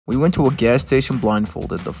We went to a gas station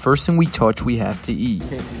blindfolded. The first thing we touch, we have to eat.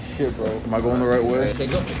 Can't see shit, bro. Am I going the right way?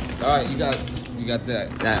 Take up. All right, you got that.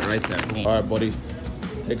 That right there. All right, buddy.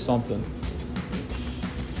 Take something.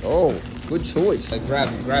 Oh, good choice.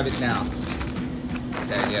 Grab it now.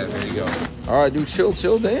 Okay, yeah, there you go. All right, dude,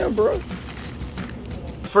 chill, damn, bro.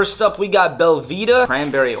 First up, we got Belvita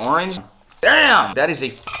cranberry orange. Damn, that is a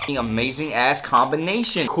f***ing amazing ass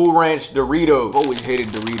combination. Cool Ranch Doritos. Always hated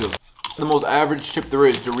Doritos. It's the most average chip there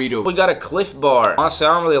is, Doritos. We got a Cliff Bar. Honestly,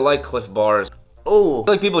 I don't really like Cliff Bars. Oh, I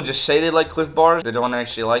feel like people just say they like Cliff Bars. They don't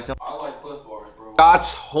actually like them. I like Cliff Bars, bro.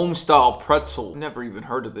 Scott's Homestyle Pretzel. Never even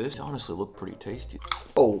heard of this. They honestly look pretty tasty.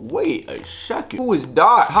 Oh, wait a second. Who is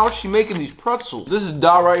Dot? How is she making these pretzels? This is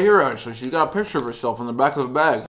Dot right here, actually. She got a picture of herself in the back of the bag.